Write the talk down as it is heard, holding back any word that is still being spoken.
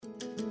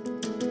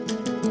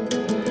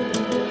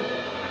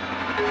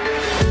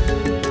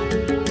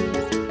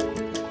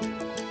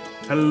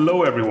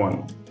Hello,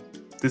 everyone.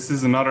 This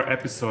is another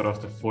episode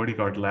of the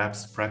FortiGuard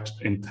Labs Threat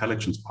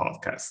Intelligence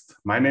Podcast.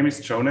 My name is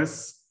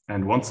Jonas,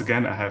 and once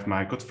again, I have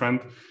my good friend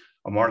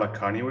Amar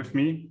Lakhani with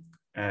me.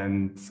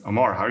 And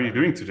Amar, how are you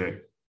doing today?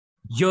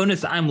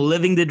 Jonas, I'm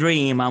living the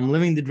dream. I'm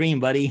living the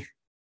dream, buddy.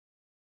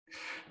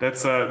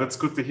 That's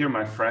good to hear,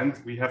 my friend.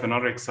 We have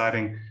another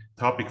exciting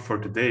topic for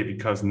today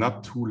because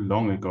not too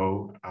long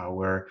ago,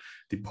 our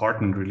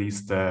department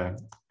released the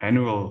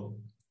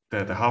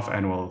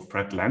half-annual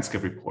threat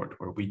landscape report,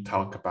 where we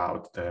talk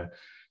about the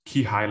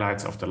key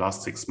highlights of the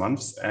last 6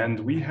 months, and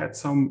we had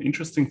some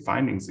interesting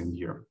findings in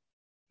here.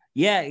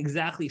 Yeah,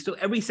 exactly. So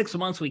every 6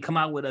 months we come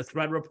out with a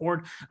threat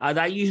report.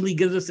 That usually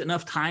gives us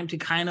enough time to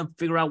kind of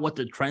figure out what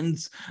the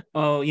trends,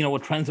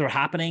 what trends are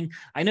happening.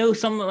 I know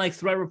some like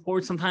threat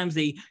reports, sometimes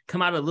they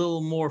come out a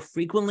little more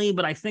frequently,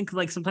 but I think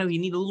like sometimes you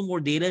need a little more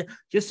data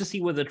just to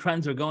see where the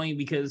trends are going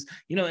because,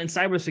 in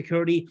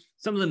cybersecurity,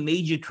 some of the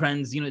major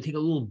trends, take a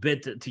little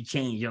bit to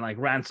change, like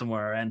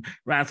ransomware, and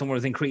ransomware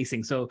is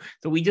increasing. So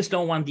we just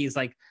don't want these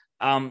like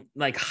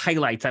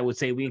highlights. I would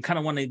say we kind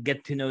of want to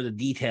get to know the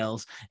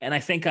details, and I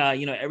think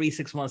every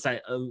 6 months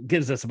that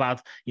gives us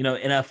about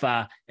enough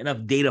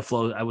data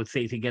flow, I would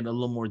say, to get a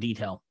little more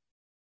detail.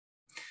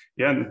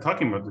 Yeah, and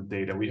talking about the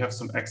data, we have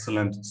some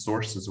excellent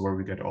sources where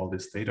we get all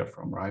this data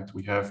from, right?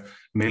 We have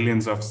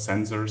millions of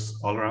sensors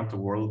all around the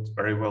world,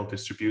 very well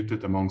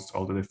distributed amongst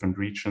all the different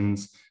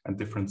regions and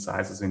different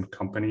sizes in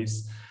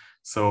companies.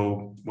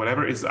 So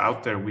whatever is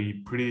out there, we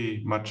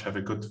pretty much have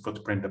a good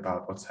footprint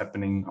about what's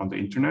happening on the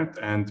internet.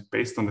 And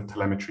based on the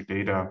telemetry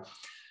data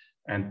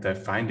and the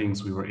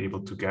findings we were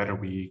able to gather,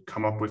 we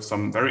come up with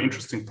some very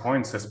interesting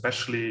points,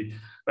 especially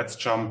let's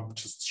jump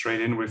just straight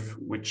in with,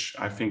 which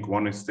I think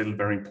one is still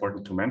very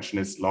important to mention,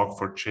 is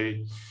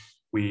Log4j.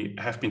 We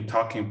have been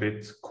talking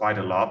quite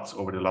a lot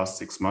over the last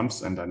 6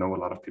 months, and I know a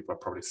lot of people are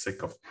probably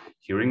sick of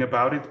hearing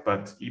about it,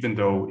 but even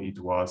though it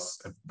was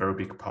a very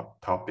big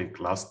topic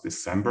last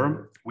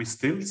December, we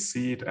still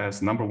see it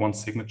as #1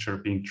 signature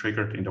being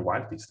triggered in the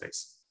wild these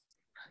days.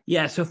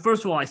 Yeah, so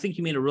first of all, I think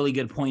you made a really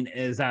good point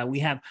is that we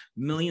have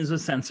millions of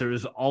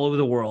sensors all over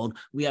the world.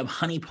 We have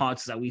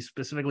honeypots that we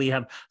specifically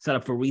have set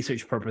up for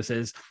research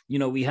purposes.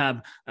 We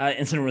have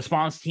incident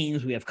response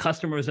teams. We have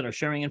customers that are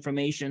sharing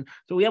information.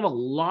 So we have a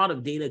lot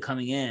of data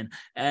coming in,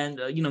 and,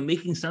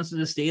 making sense of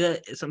this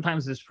data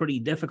sometimes is pretty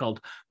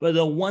difficult. But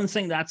the one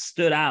thing that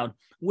stood out,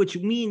 which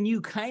me and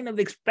you kind of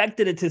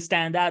expected it to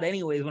stand out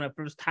anyways when it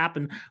first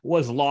happened,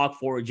 was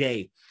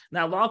Log4j.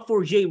 Now,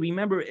 Log4j,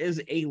 remember,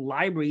 is a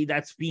library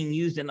that's being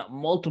used in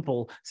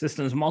multiple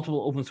systems,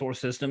 multiple open source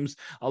systems.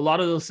 A lot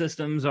of those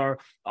systems are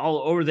all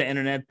over the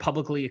internet,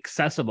 publicly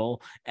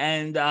accessible.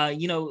 And,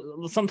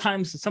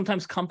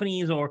 sometimes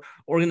companies or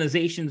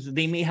organizations,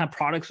 they may have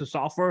products or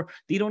software.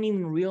 They don't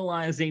even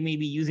realize they may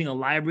be using a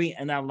library,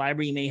 and that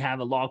library may have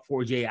a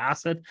Log4j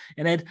asset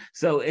in it.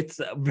 So it's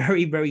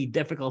very, very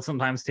difficult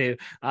sometimes to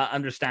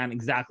understand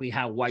exactly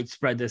how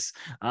widespread this,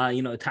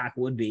 attack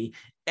would be.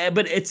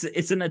 But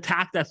it's an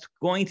attack that's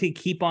going to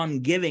keep on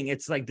giving.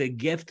 It's like the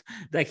gift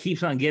that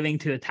keeps on giving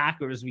to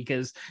attackers,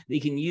 because they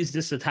can use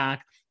this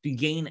attack to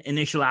gain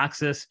initial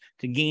access,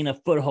 to gain a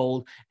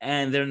foothold,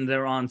 and then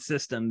they're on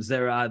systems.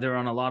 They're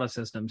on a lot of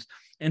systems.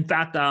 In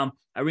fact,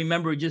 I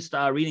remember just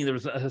reading there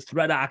was a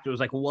threat actor, it was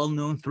like a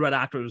well-known threat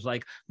actor, it was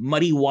like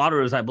Muddy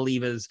Waters, I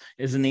believe is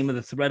the name of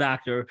the threat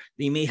actor.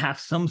 They may have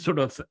some sort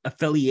of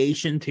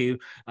affiliation to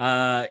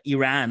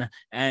Iran,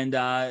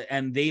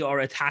 and they are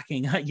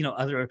attacking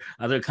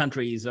other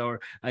countries,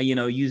 or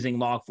using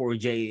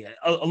Log4j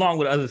along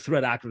with other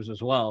threat actors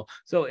as well.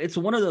 So it's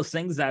one of those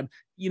things that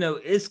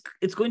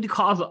it's going to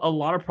cause a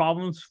lot of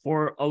problems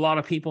for a lot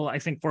of people, I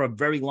think, for a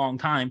very long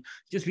time,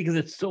 just because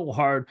it's so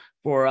hard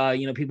for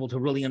people to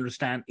really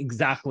understand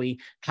exactly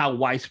how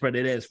widespread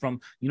it is, from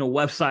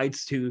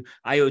websites to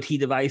IoT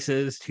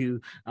devices to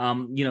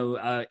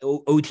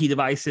OT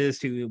devices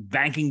to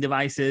banking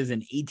devices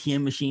and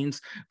ATM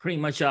machines. Pretty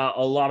much a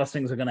lot of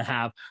things are going to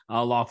have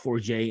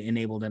Log4j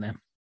enabled in it.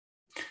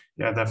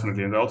 Yeah,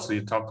 definitely. And also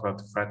you talked about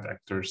the threat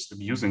actors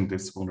using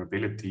this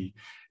vulnerability.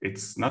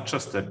 It's not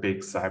just the big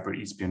cyber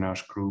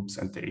espionage groups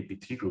and the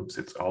APT groups.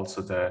 It's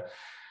also the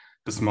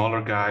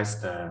smaller guys,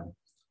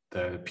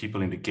 the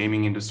people in the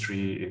gaming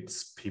industry.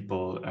 It's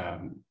people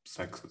it's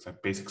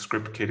like basic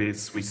script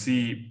kiddies. We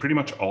see pretty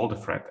much all the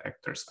threat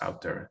actors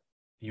out there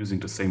using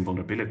the same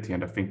vulnerability.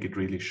 And I think it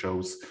really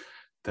shows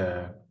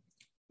the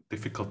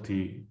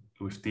difficulty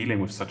with dealing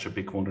with such a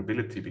big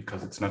vulnerability,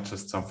 because it's not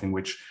just something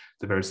which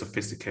the very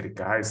sophisticated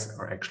guys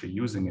are actually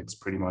using. It's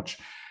pretty much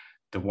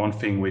the one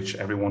thing which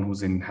everyone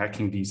who's in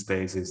hacking these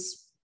days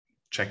is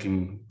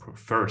checking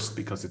first,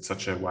 because it's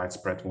such a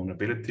widespread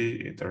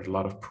vulnerability. There's a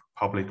lot of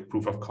public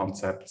proof of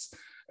concepts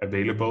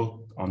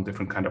available on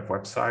different kind of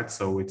websites.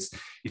 So it's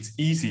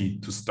easy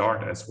to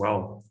start as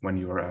well when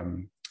you're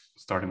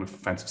starting with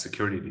offensive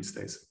security these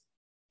days.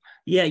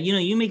 Yeah,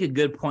 you make a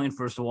good point,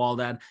 first of all,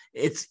 that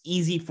it's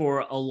easy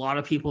for a lot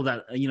of people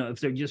that, if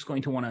they're just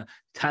going to want to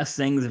test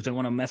things, if they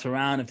want to mess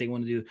around, if they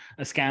want to do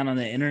a scan on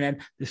the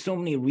internet, there's so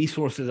many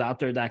resources out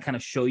there that kind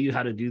of show you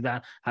how to do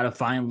that, how to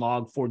find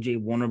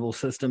log4j vulnerable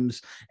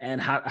systems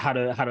and how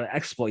to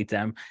exploit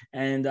them.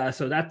 And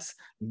so that's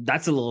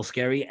a little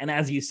scary. And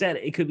as you said,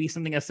 it could be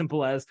something as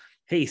simple as,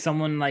 hey,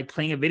 someone like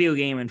playing a video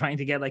game and trying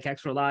to get like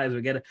extra lives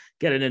or get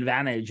an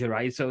advantage,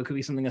 right? So it could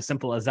be something as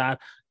simple as that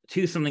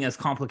to something as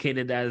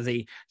complicated as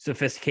a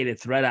sophisticated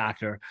threat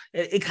actor.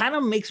 It kind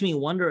of makes me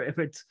wonder if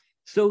it's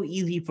so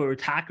easy for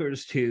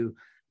attackers to,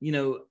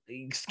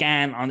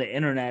 scan on the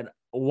internet.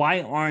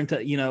 Why aren't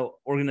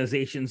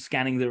organizations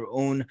scanning their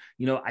own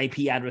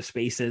IP address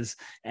spaces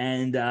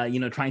and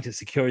trying to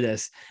secure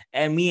this?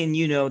 And me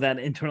and that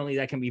internally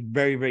that can be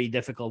very, very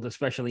difficult,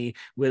 especially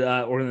with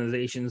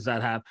organizations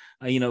that have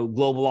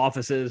global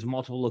offices,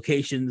 multiple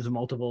locations,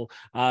 multiple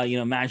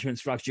management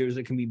structures.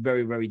 It can be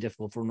very, very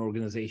difficult for an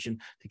organization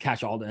to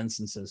catch all the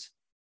instances.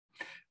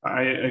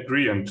 I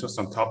agree, and just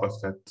on top of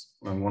that,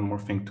 one more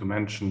thing to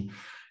mention,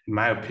 in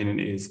my opinion,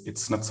 is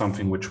it's not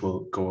something which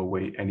will go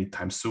away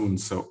anytime soon.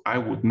 So I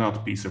would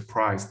not be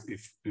surprised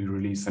if we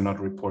release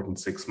another report in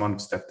 6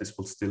 months that this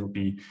will still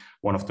be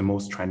one of the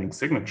most trending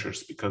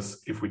signatures.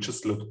 Because if we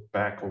just look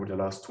back over the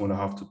last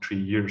 2.5 to 3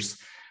 years,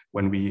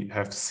 when we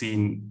have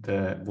seen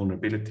the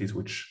vulnerabilities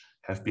which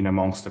have been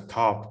amongst the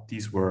top,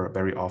 these were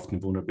very often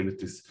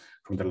vulnerabilities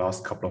from the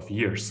last couple of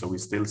years. So we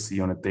still see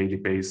on a daily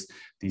basis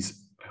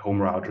these home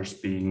routers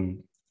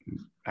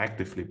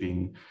actively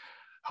being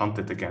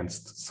hunted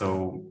against.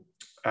 So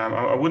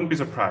I wouldn't be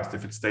surprised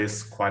if it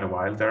stays quite a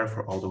while there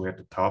for all the way at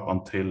the top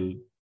until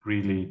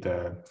really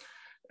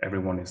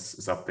everyone is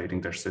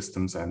updating their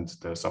systems and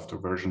the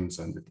software versions,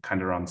 and it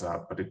kind of runs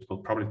out, but it will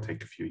probably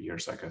take a few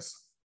years, I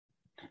guess.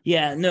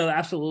 Yeah, no,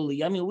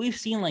 absolutely. I mean, we've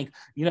seen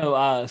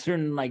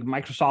certain like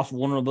Microsoft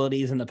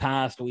vulnerabilities in the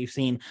past. We've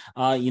seen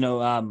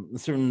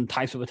certain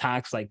types of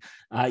attacks like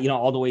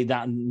all the way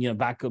down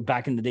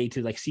back in the day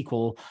to like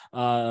SQL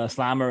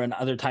Slammer and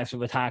other types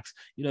of attacks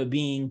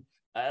being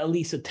at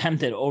least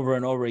attempted over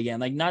and over again,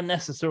 like not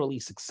necessarily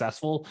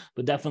successful,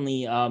 but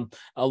definitely a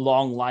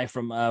long life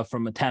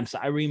from attempts.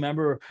 I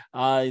remember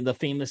the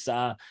famous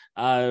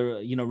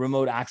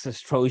remote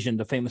access Trojan,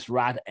 the famous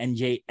rat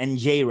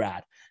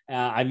NJ-RAT.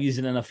 I've used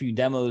it in a few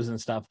demos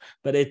and stuff,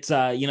 but it's,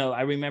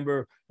 I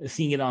remember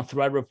seeing it on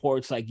thread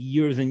reports like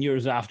years and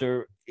years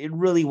after it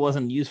really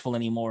wasn't useful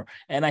anymore.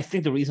 And I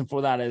think the reason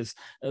for that is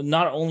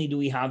not only do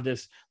we have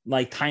this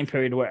like time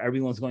period where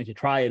everyone's going to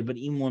try it, but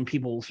even when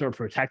people start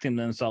protecting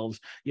themselves,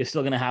 you're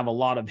still going to have a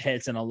lot of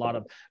hits and a lot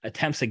of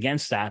attempts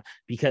against that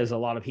because a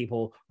lot of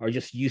people are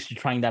just used to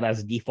trying that as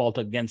a default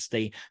against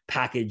a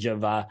package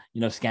of,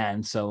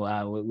 scans.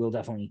 So we'll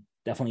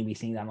definitely be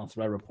seeing that on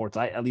thread reports.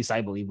 At least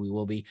I believe we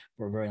will be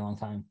for a very long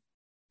time.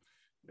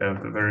 Yeah,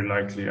 very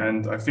likely.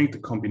 And I think the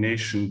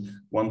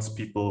combination, once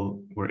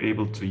people were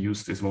able to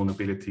use this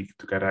vulnerability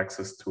to get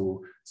access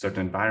to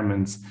certain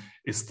environments,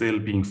 is still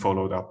being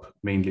followed up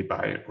mainly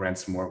by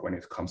ransomware when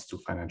it comes to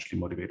financially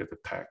motivated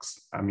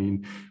attacks. I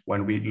mean,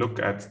 when we look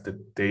at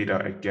the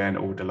data again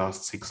over the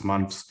last 6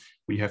 months,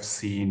 we have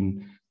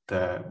seen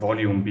the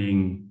volume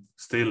being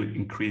still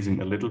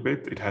increasing a little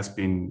bit. It has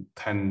been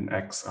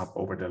 10x up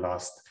over the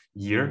last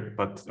year,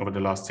 but over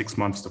the last 6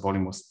 months, the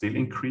volume was still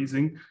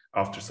increasing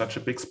after such a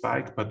big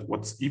spike. But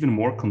what's even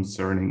more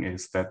concerning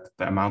is that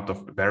the amount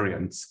of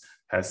variance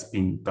has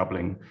been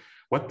doubling.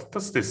 What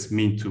does this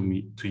mean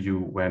to you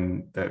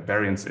when the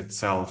variance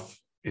itself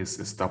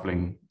is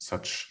doubling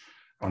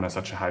on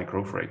such a high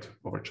growth rate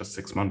over just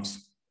 6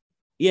 months?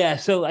 Yeah,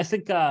 so I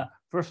think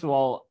first of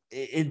all,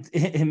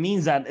 it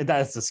means that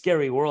it's a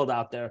scary world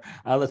out there.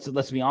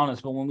 Let's be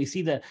honest. But when we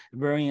see the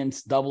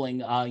variance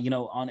doubling,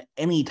 on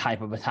any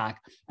type of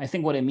attack, I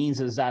think what it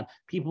means is that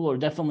people are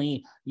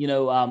definitely,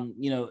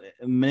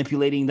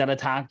 manipulating that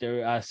attack.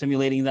 They're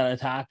simulating that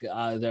attack.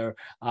 They're,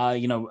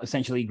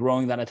 essentially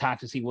growing that attack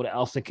to see what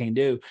else it can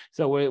do.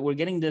 So we're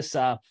getting this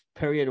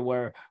period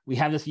where we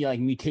have this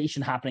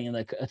mutation happening in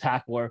the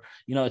attack where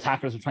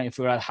attackers are trying to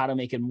figure out how to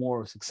make it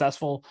more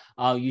successful,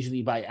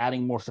 usually by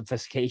adding more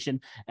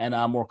sophistication and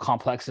more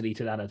complexity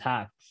to that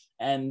attack.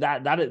 And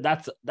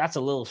that's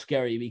a little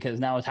scary because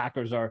now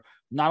attackers are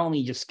not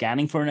only just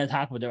scanning for an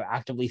attack, but they're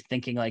actively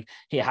thinking like,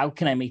 hey, how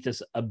can I make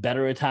this a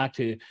better attack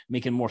to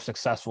make it more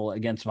successful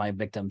against my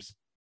victims?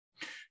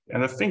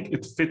 And I think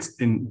it fits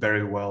in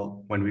very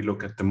well when we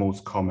look at the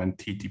most common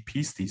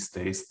TTPs these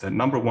days. The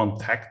number one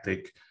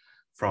tactic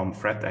from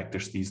threat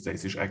actors these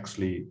days is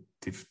actually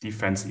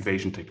defense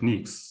evasion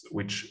techniques,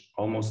 which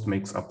almost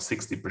makes up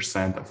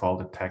 60% of all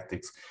the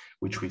tactics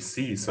which we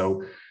see.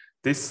 So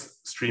this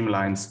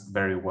streamlines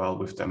very well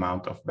with the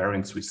amount of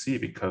variance we see,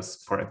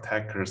 because for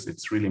attackers,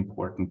 it's really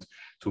important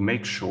to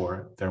make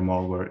sure their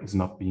malware is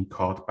not being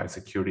caught by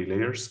security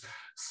layers.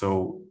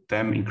 So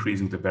them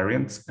increasing the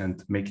variance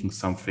and making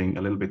something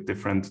a little bit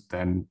different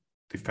than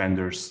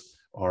defenders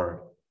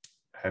or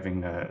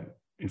having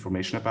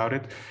information about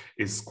it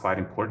is quite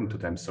important to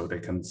them, so they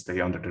can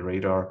stay under the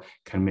radar,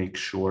 can make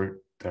sure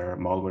their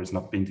malware is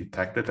not being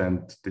detected,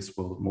 and this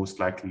will most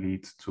likely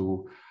lead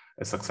to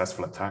a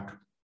successful attack.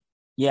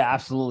 Yeah,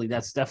 absolutely.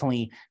 That's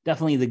definitely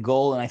the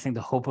goal, and I think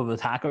the hope of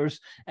attackers.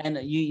 And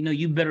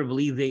you better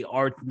believe they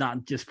are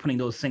not just putting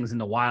those things in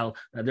the wild.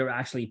 They're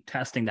actually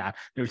testing that.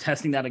 They're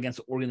testing that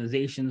against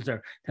organizations.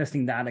 They're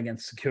testing that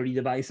against security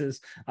devices.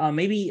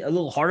 Maybe a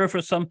little harder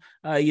for some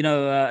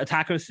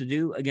attackers to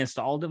do against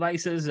all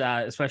devices,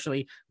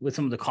 especially with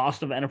some of the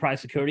cost of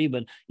enterprise security.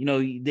 But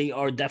they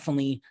are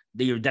definitely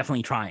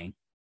trying.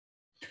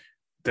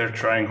 They're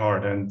trying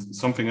hard, and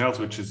something else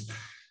which is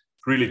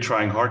really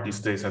trying hard these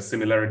days has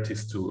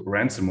similarities to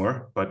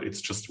ransomware, but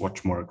it's just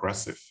much more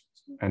aggressive.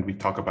 And we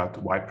talk about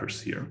the Vipers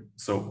here.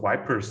 So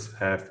Vipers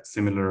have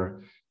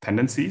similar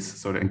tendencies.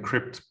 So they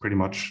encrypt pretty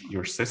much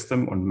your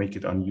system and make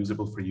it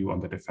unusable for you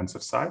on the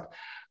defensive side.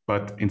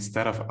 But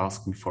instead of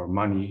asking for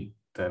money,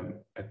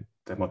 the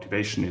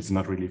motivation is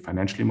not really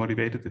financially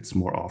motivated. It's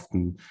more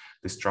often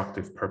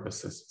destructive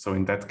purposes. So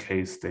in that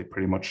case, they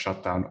pretty much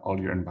shut down all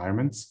your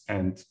environments,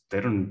 and they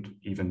don't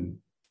even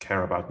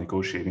care about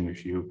negotiating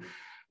with you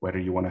whether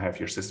you want to have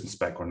your systems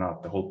back or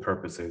not. The whole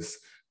purpose is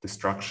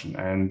destruction.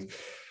 And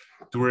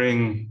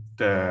during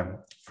the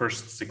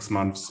first 6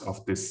 months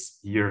of this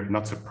year,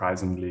 not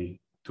surprisingly,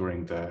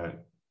 during the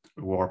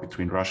war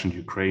between Russia and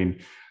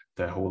Ukraine,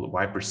 the whole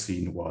Viper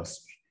scene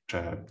was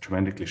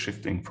tremendously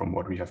shifting from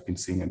what we have been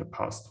seeing in the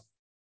past.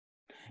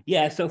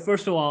 Yeah. So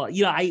first of all,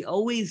 I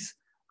always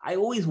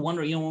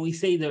wonder, when we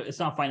say that it's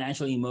not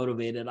financially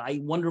motivated,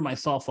 I wonder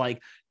myself,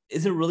 like,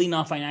 is it really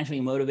not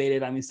financially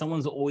motivated? I mean,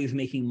 someone's always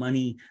making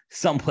money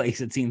someplace,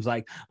 it seems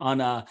like, on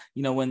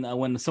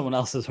when someone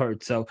else is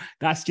hurt. So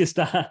that's just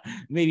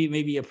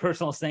maybe a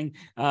personal thing.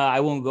 I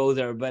won't go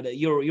there, but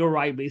you're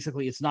right.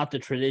 Basically, it's not the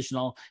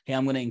traditional, hey,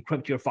 I'm going to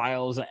encrypt your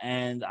files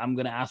and I'm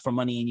going to ask for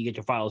money and you get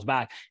your files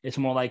back. It's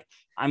more like,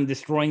 I'm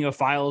destroying your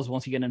files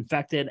once you get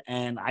infected,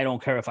 and I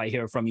don't care if I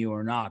hear from you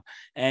or not.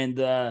 And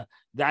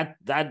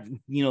that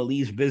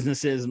leaves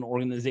businesses and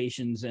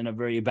organizations in a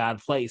very bad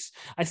place.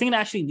 I think it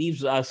actually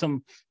leaves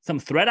some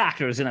threat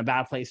actors in a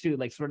bad place too,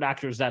 like threat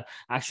actors that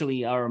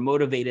actually are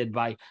motivated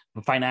by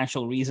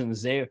financial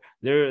reasons. They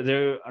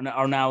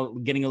are now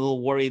getting a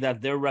little worried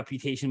that their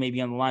reputation may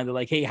be on the line. They're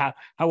like, hey, how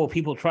will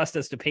people trust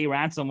us to pay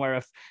ransomware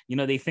if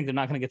they think they're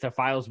not going to get their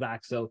files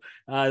back? So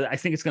I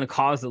think it's going to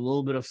cause a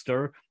little bit of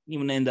stir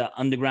even in the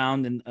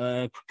underground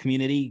and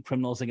community,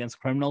 criminals against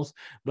criminals.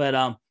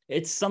 But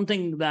it's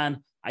something that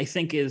I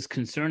think is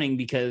concerning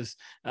because,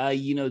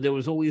 there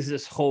was always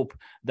this hope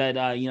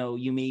that,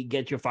 you may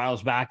get your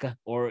files back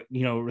or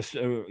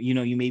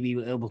you may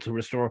be able to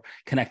restore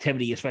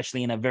connectivity,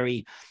 especially in a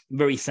very,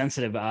 very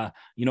sensitive,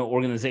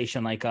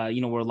 organization like,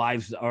 where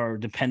lives are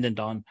dependent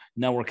on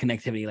network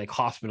connectivity, like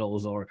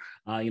hospitals or,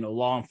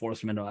 law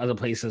enforcement or other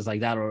places like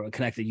that, or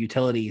connected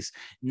utilities.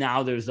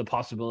 Now there's the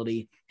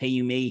possibility, hey,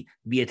 you may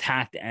be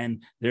attacked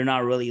and they're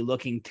not really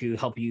looking to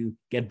help you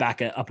get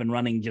back up and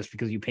running just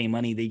because you pay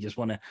money. They just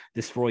want to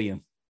destroy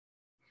you.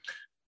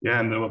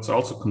 Yeah, and what's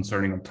also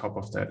concerning on top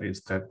of that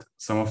is that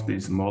some of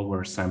these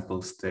malware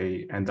samples,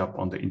 they end up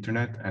on the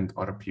internet and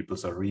other people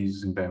are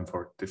reusing them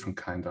for different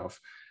kind of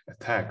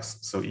attacks.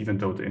 So even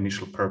though the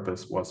initial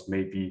purpose was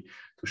maybe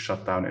to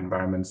shut down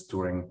environments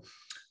during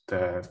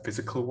the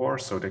physical war,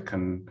 so they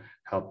can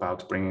help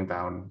out bringing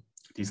down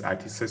these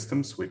IT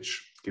systems,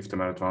 which give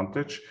them an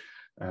advantage,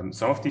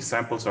 some of these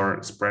samples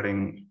are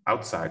spreading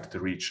outside the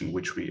region,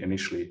 which we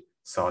initially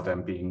saw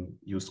them being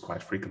used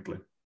quite frequently.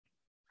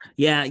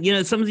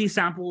 Yeah, some of these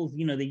samples,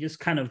 they just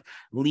kind of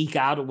leak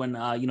out when,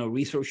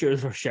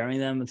 researchers are sharing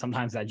them. And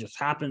sometimes that just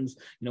happens,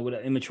 with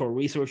immature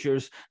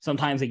researchers.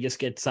 Sometimes it just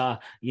gets,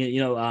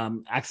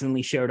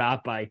 accidentally shared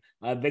out by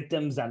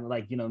victims that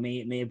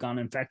may have gone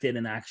infected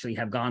and actually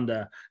have gone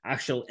the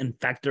actual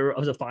infector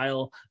of the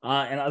file.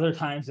 And other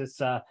times it's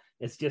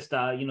just,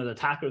 the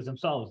attackers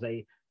themselves.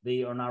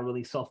 They are not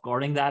really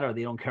self-guarding that, or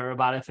they don't care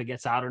about if it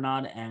gets out or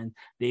not, and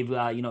they've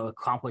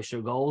accomplished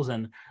their goals,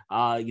 and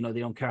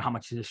they don't care how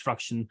much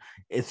destruction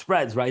it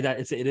spreads, right?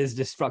 That it is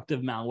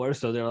destructive malware,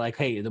 so they're like,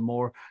 hey, the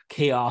more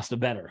chaos the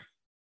better.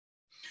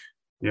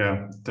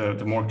 Yeah,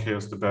 the more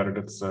chaos the better.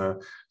 That's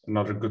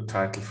another good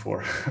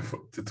title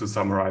to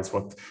summarize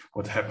what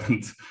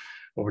happened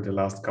over the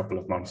last couple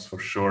of months, for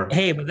sure.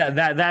 Hey, but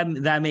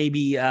that may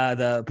be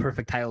the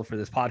perfect title for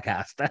this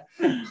podcast.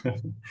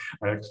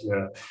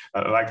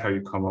 I like how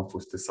you come up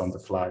with this on the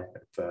fly.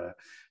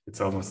 It's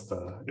almost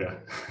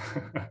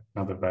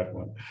not a bad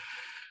one.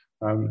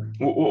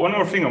 One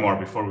more thing, Amar,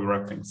 before we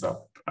wrap things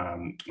up.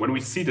 When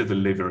we see the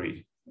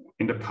delivery,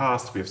 in the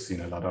past, we have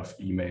seen a lot of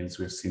emails,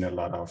 we've seen a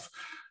lot of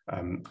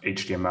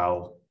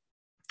HTML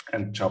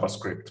and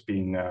JavaScript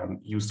being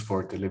used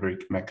for delivery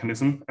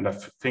mechanism. And I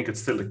think it's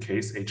still the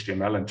case.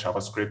 HTML and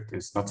JavaScript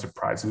is not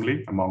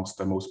surprisingly amongst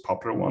the most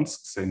popular ones,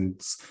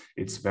 since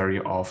it's very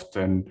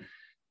often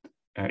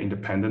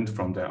independent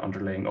from the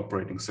underlying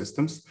operating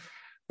systems.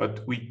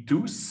 But we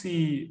do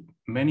see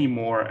many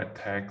more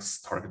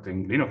attacks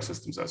targeting Linux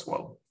systems as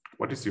well.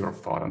 What is your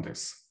thought on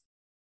this?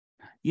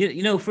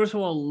 First of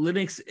all,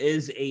 Linux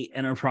is a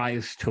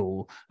enterprise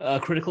tool.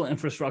 Critical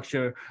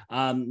infrastructure,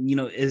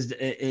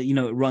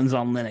 it runs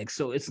on Linux.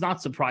 So it's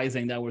not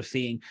surprising that we're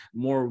seeing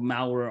more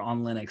malware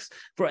on Linux.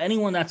 For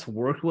anyone that's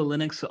worked with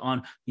Linux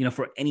on,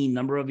 for any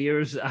number of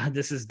years,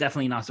 this is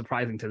definitely not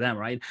surprising to them,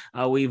 right?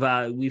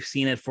 We've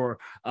seen it for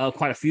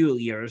quite a few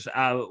years.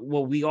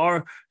 What we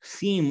are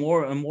seeing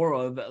more and more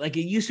of, like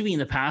it used to be in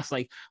the past,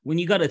 like when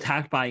you got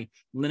attacked by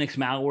Linux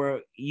malware,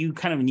 you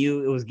kind of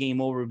knew it was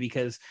game over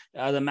because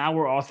the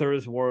malware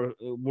authors were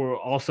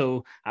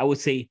also, I would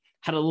say,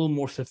 had a little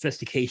more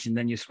sophistication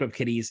than your script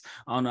kiddies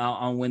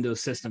on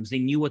Windows systems. They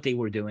knew what they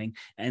were doing,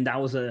 and that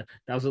was a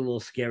little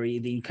scary.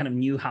 They kind of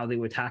knew how they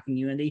were attacking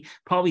you, and they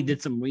probably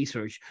did some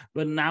research.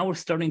 But now we're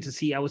starting to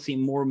see, I would say,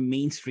 more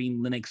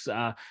mainstream Linux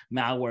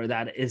malware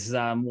that is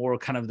more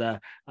kind of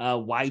the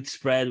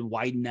widespread,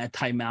 wide net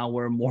type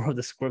malware, more of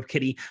the script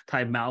kiddie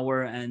type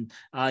malware, and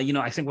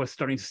I think we're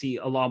starting to see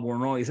a lot more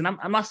noise. And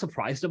I'm not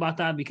surprised about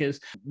that because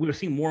we're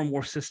seeing more and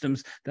more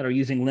systems that are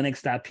using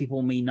Linux that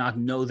people may not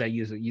know they're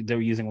using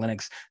Linux,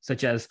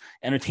 such as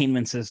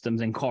entertainment systems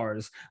in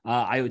cars,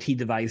 IoT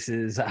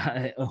devices,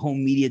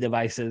 home media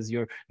devices,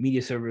 your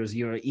media servers,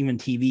 your even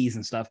TVs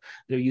and stuff.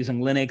 They're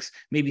using Linux,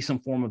 maybe some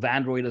form of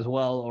Android as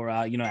well, or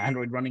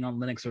Android running on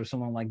Linux or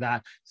something like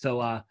that.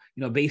 So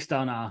based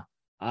on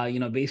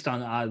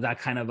that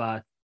kind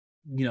of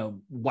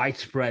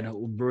widespread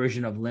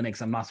version of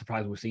Linux, I'm not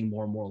surprised we're seeing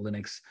more and more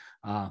Linux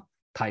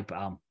type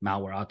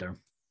malware out there.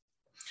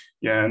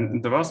 Yeah,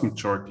 and the vast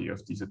majority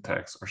of these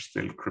attacks are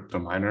still crypto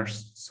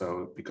miners.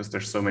 So because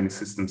there's so many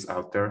systems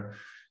out there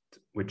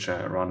which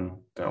run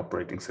the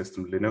operating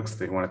system Linux,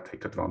 they want to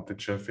take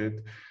advantage of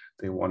it.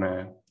 They want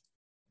to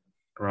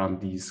run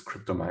these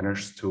crypto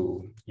miners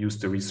to use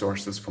the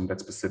resources from that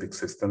specific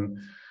system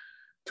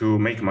to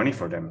make money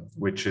for them,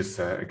 which is,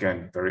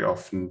 again, very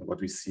often what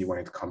we see when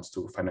it comes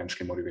to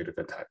financially motivated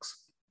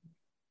attacks.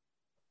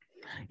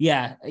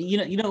 Yeah,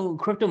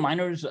 crypto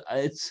miners,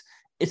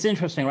 it's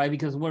interesting, right?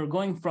 Because we're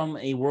going from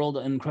a world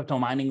in crypto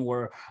mining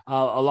where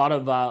a lot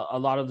of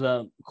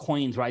the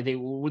coins, right? They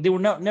were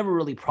never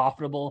really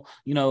profitable,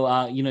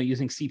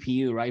 using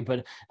CPU, right?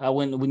 But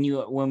when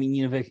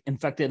we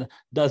infected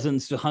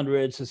dozens to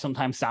hundreds to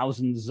sometimes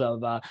thousands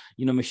of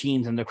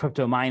machines in the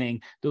crypto mining,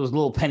 those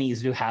little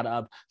pennies do add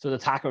up. So the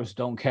attackers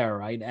don't care,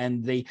 right?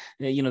 And they're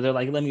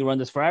like, let me run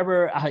this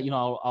forever.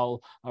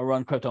 I'll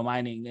run crypto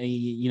mining,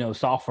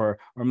 software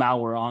or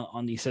malware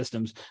on these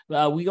systems.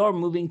 We are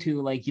moving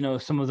to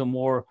some of the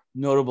more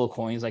notable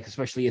coins, like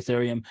especially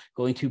Ethereum,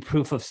 going to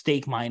proof of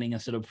stake mining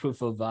instead of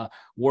proof of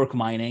work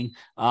mining.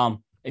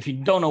 If you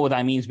don't know what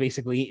that means,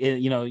 basically,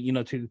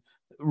 to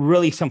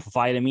really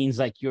simplify it, it means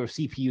like your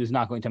CPU is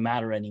not going to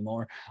matter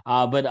anymore.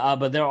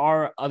 But there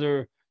are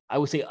other, I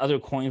would say, other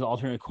coins,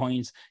 alternate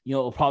coins,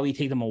 it'll probably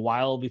take them a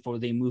while before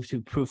they move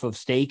to proof of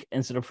stake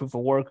instead of proof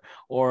of work,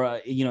 or,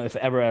 if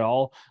ever at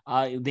all.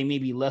 They may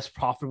be less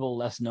profitable,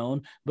 less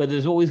known, but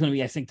there's always going to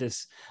be, I think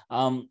this,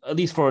 at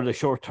least for the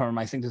short term,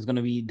 I think there's going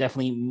to be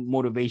definitely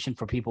motivation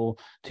for people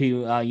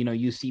to,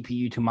 use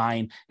CPU to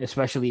mine,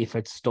 especially if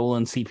it's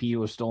stolen CPU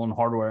or stolen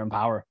hardware and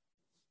power.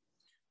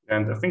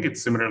 And I think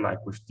it's similar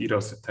like with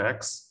DDoS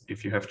attacks.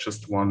 If you have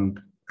just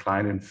one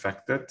client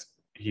infected,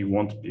 he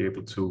won't be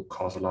able to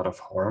cause a lot of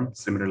harm.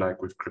 Similar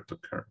like with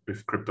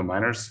crypto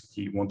miners,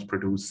 he won't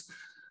produce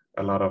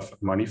a lot of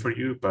money for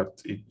you,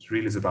 but it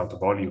really is about the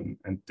volume.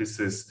 And this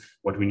is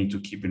what we need to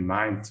keep in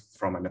mind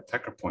from an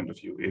attacker point of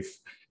view. If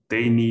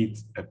they need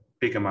a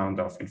big amount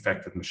of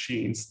infected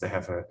machines, they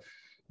have a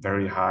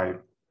very high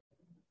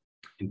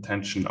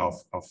intention of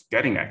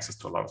getting access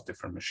to a lot of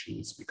different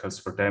machines, because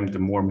for them, the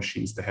more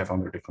machines they have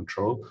under their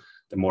control,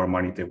 the more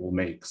money they will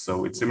make.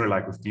 So it's similar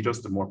like with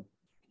DDoS, the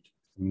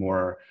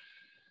more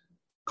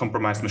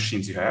compromised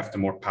machines you have, the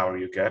more power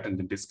you get. And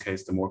in this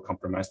case, the more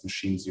compromised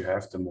machines you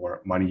have, the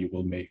more money you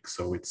will make.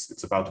 So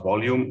it's about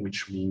volume,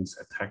 which means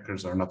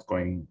attackers are not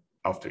going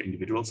after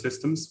individual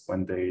systems.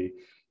 When they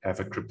have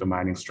a crypto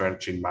mining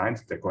strategy in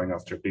mind, they're going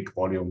after a big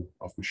volume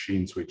of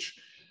machines, which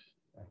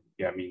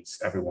means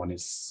everyone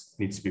needs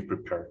to be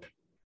prepared.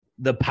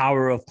 The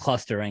power of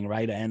clustering,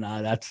 right? And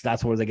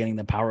that's where they're getting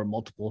the power of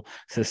multiple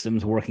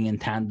systems working in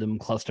tandem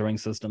clustering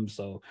systems.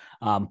 So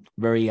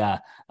very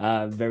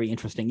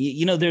interesting.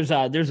 There's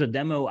a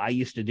demo I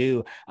used to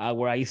do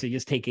where I used to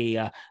just take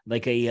a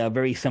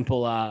very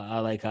simple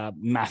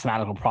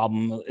mathematical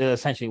problem. It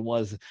essentially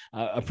was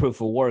a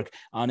proof of work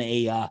on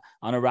a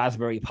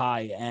Raspberry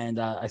Pi, and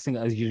I think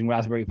I was using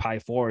Raspberry Pi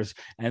 4s,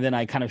 and then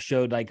I kind of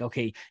showed like,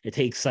 okay, it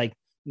takes like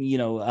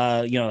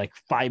like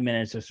 5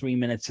 minutes or 3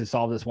 minutes to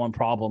solve this one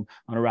problem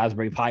on a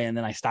Raspberry Pi, and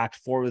then I stacked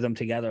 4 of them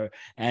together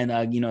and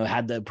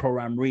had the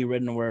program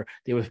rewritten where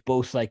they were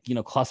both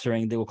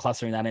clustering. They were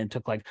clustering that, and it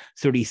took like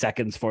 30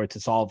 seconds for it to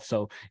solve.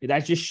 So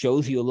that just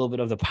shows you a little bit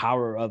of the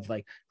power of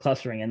like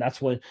clustering, and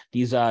that's what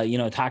these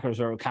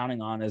attackers are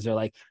counting on. Is they're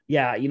like,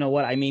 yeah, you know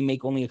what, I may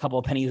make only a couple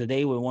of pennies a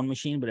day with one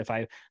machine, but if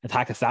I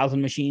attack 1,000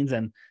 machines,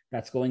 and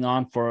that's going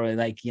on for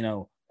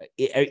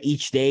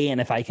each day,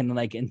 and if I can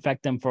like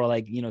infect them for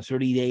like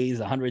 30 days,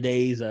 100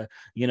 days, a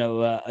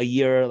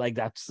year, like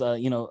that's a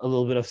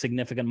little bit of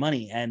significant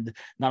money. And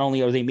not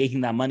only are they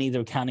making that money,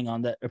 they're counting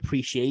on the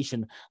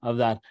appreciation of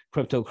that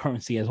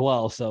cryptocurrency as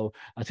well. So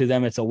to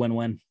them, it's a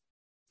win-win.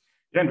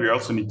 Yeah, and we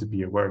also need to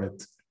be aware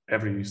that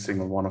every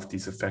single one of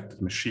these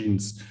affected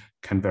machines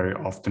can very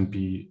often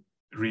be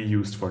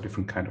reused for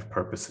different kind of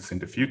purposes in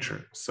the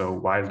future. So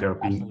while they're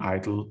being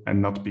idle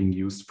and not being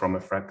used from a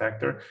threat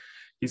actor,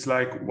 he's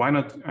like, why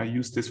not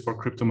use this for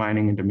crypto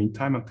mining in the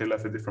meantime until I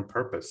have a different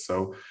purpose?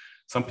 So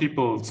some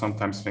people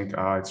sometimes think,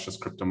 it's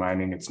just crypto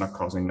mining, it's not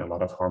causing a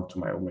lot of harm to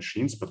my own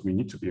machines, but we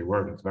need to be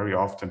aware that very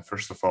often,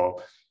 first of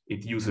all,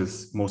 it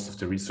uses most of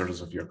the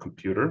resources of your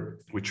computer,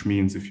 which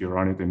means if you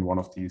run it in one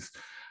of these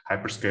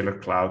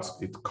hyperscaler clouds,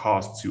 it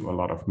costs you a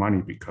lot of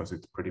money because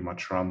it pretty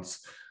much runs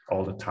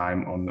all the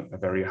time on a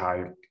very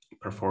high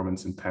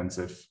performance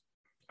intensive,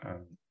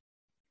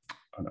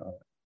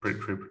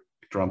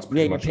 it runs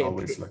pretty much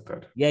always like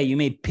that. Yeah, you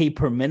may pay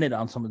per minute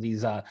on some of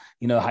these,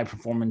 high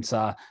performance,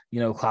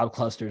 cloud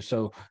clusters.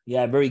 So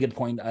yeah, very good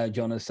point,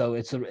 Jonas. So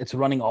it's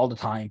running all the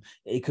time.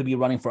 It could be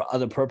running for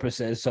other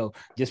purposes. So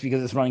just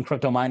because it's running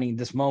crypto mining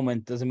this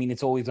moment doesn't mean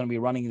it's always going to be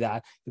running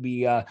that. It could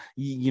be,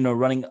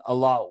 running a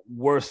lot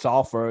worse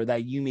software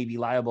that you may be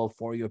liable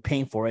for. You're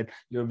paying for it.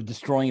 You're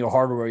destroying your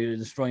hardware. You're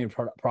destroying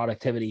your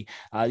productivity.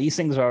 These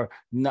things are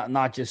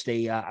not just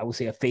I would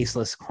say a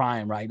faceless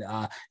crime, right?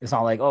 It's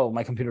not like, oh,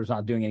 my computer's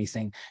not doing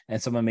anything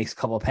and someone makes a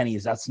couple of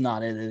pennies. That's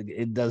not it.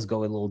 It does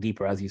go a little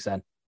deeper, as you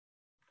said.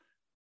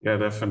 Yeah,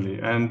 definitely.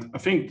 And I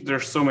think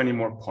there's so many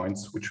more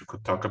points which we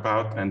could talk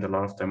about, and a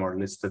lot of them are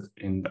listed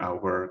in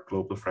our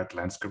Global Threat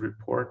Landscape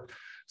report.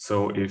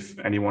 So if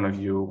any one of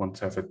you want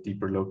to have a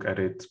deeper look at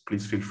it,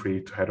 please feel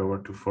free to head over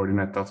to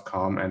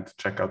Fortinet.com and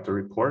check out the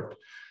report.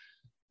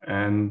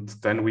 And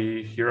then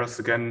we hear us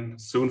again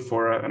soon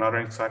for another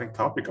exciting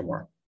topic,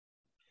 Amar.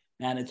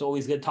 And it's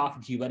always good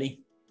talking to you,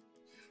 buddy.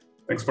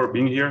 Thanks for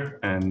being here,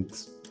 and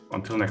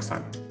until next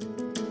time.